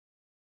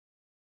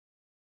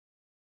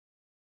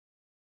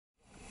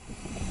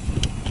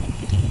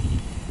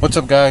What's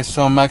up, guys?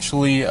 So I'm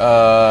actually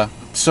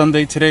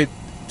Sunday today.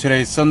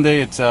 Today's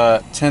Sunday. It's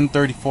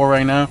 10:34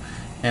 right now,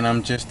 and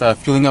I'm just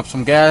fueling up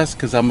some gas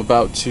because I'm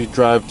about to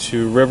drive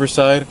to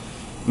Riverside,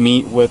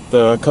 meet with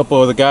a couple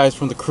of the guys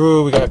from the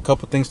crew. We got a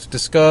couple things to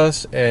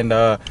discuss, and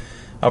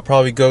I'll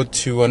probably go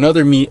to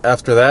another meet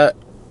after that.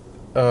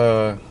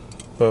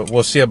 But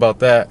we'll see about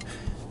that.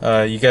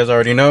 You guys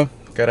already know,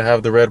 gotta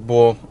have the Red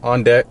Bull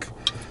on deck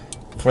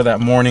for that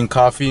morning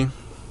coffee.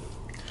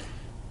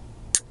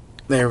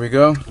 There we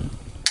go.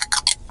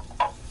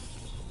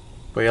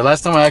 But yeah,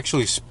 last time I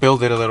actually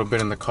spilled it a little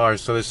bit in the car,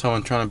 so this time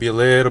I'm trying to be a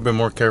little bit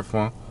more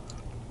careful.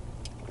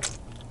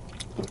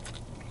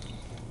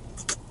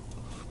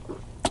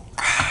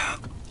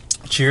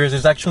 Cheers.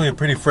 It's actually a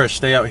pretty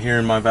fresh day out here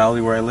in my valley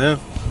where I live.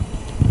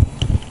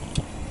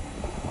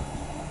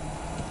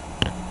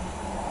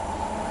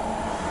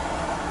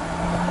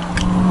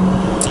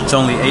 It's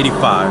only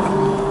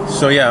 85.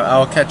 So yeah,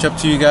 I'll catch up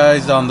to you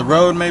guys on the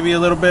road maybe a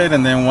little bit,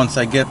 and then once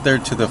I get there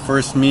to the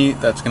first meet,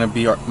 that's gonna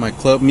be my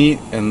club meet,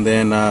 and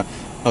then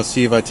I'll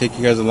see if I take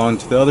you guys along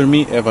to the other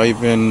meet if I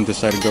even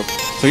decide to go.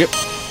 So yep,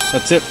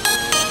 that's it.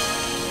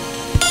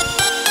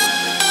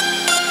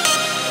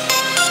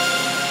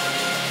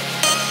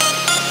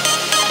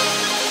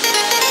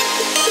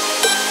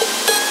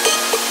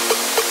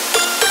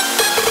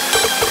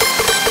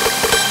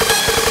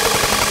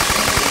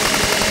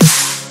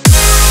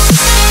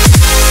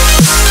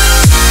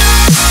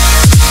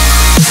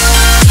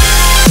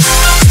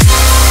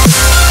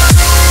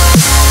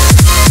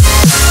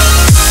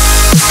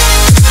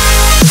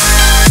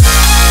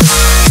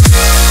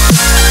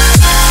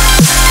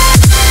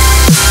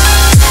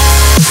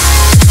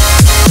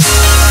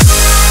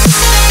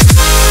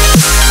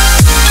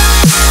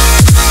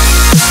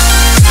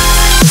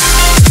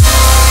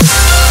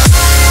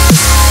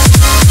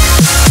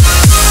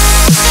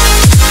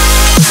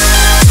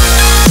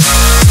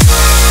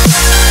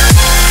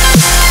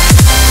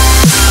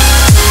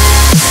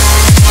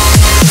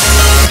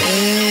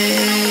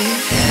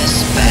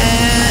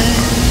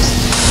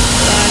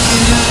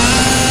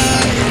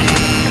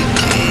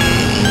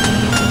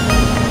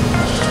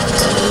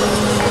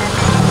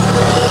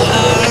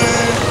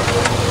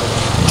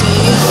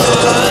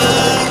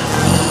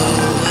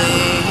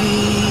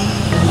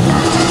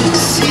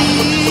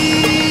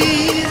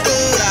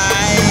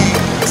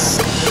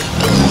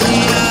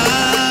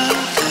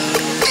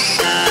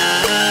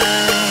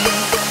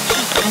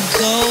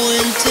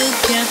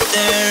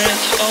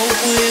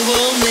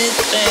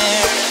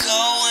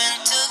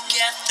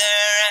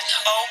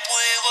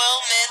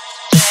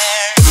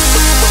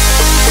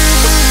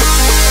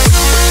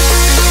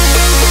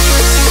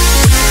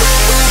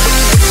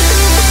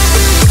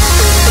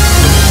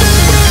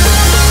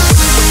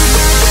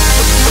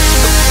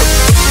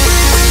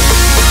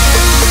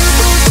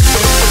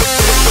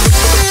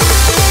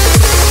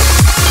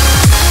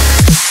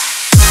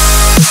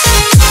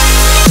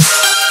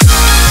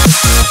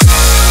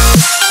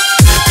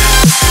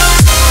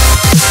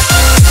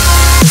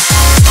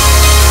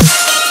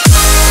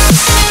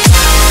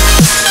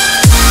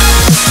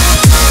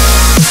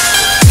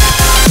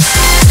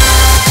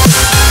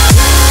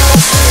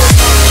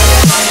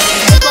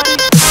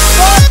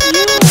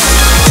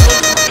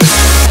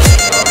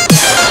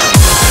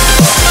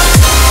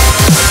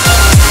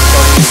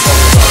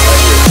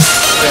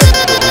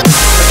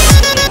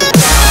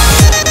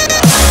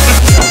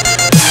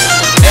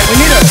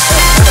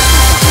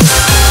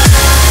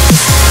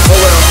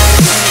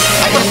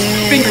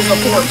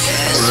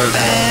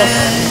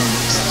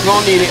 You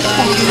don't need it.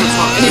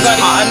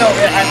 Anybody? I know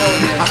it.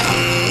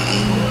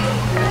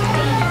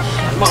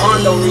 My arm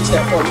don't reach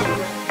that far.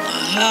 My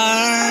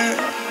heart,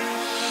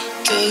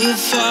 till you're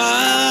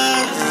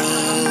far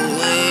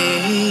away.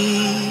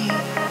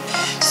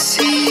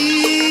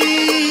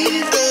 See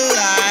the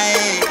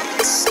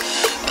lights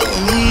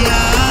on the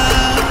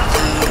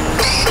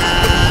other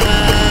side.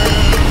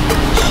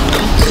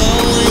 I'm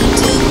going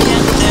to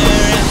get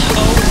there and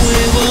hope we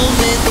will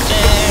meet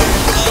there.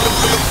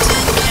 Going to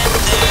get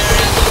there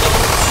and hope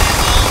we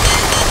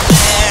will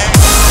meet there.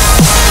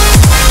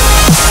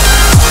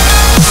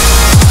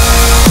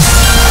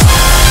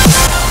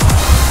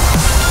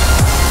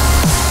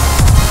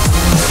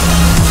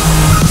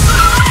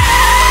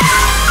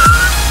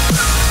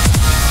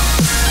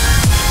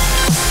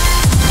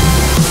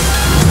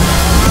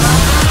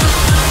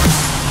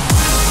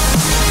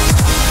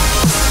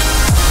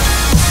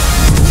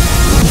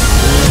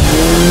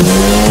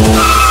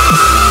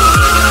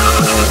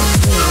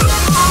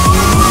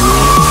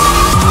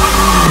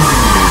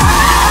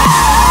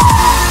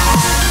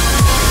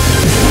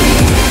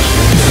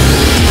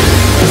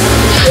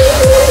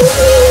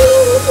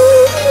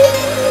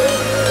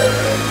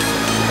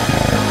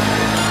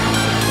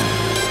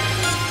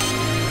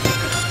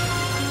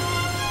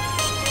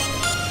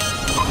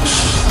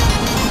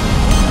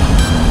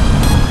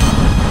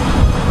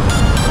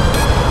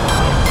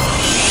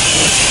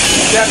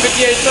 got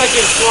 58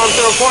 seconds. You want to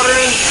throw a quarter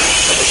in?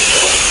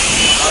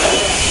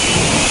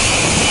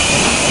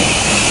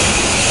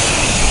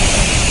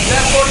 You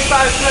got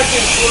 45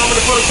 seconds. You want me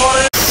to put a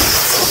quarter in?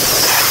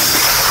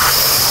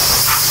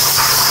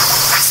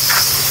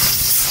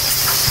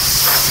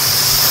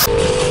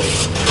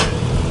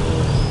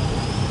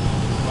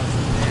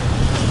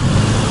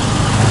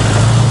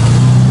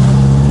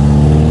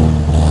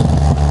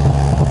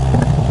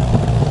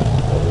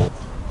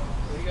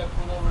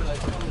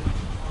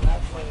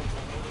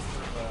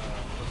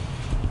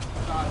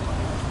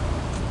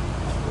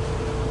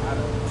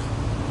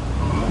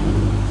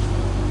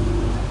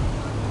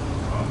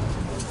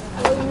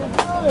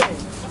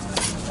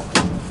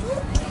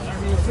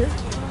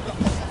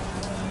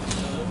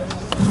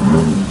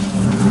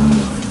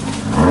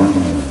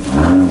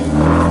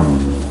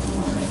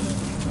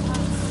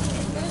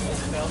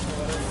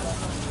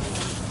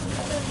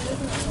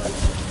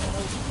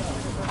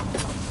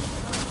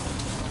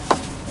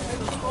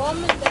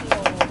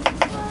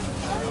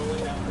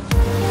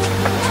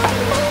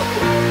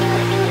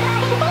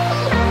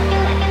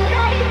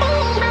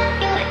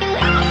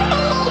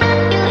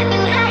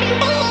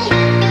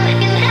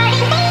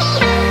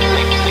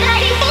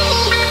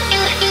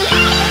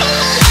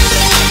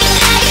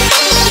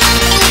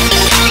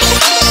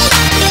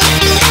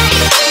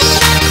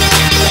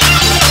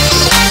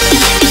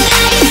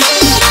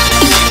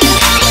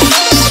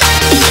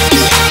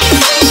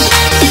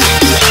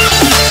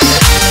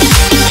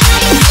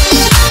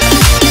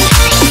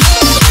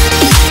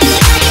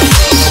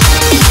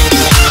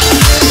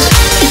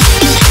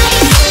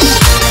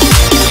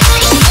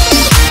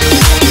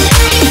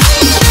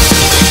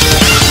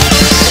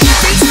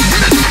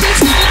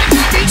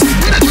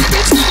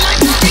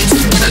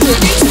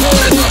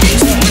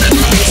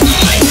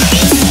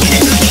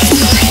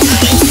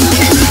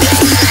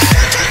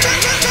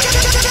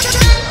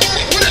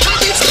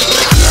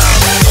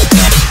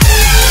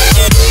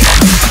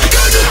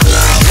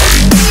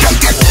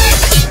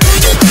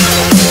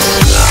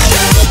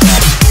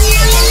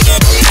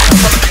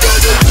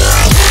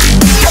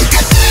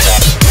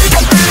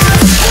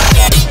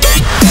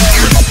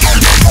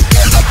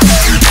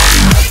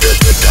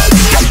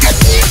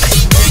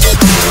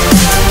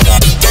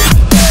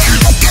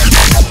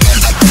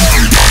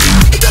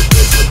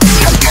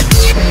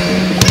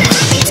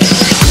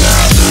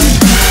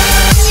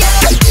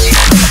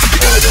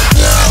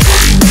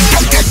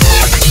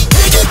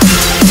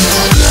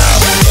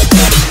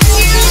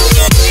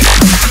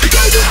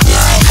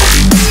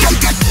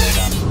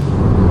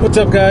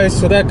 What's up, guys?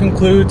 So that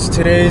concludes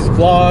today's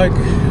vlog,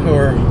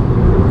 or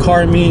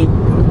car meet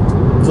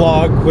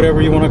vlog,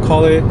 whatever you want to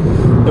call it.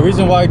 The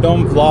reason why I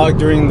don't vlog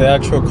during the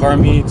actual car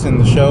meets and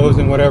the shows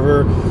and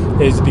whatever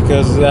is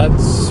because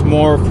that's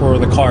more for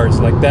the cars.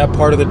 Like, that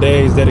part of the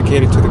day is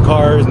dedicated to the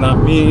cars,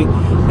 not me,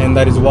 and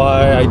that is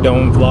why I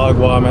don't vlog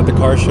while I'm at the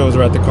car shows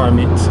or at the car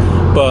meets.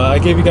 But I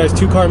gave you guys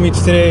 2 car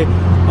meets today.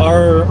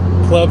 Our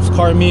club's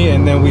car meet,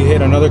 and then we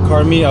hit another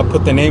car meet. I'll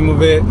put the name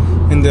of it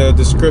in the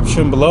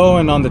description below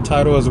and on the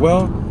title as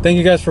well. Thank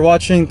you guys for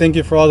watching. Thank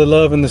you for all the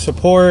love and the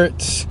support.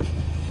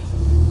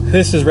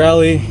 This is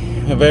Rally,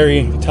 a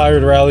very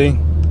tired Rally.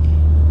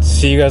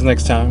 See you guys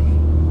next time.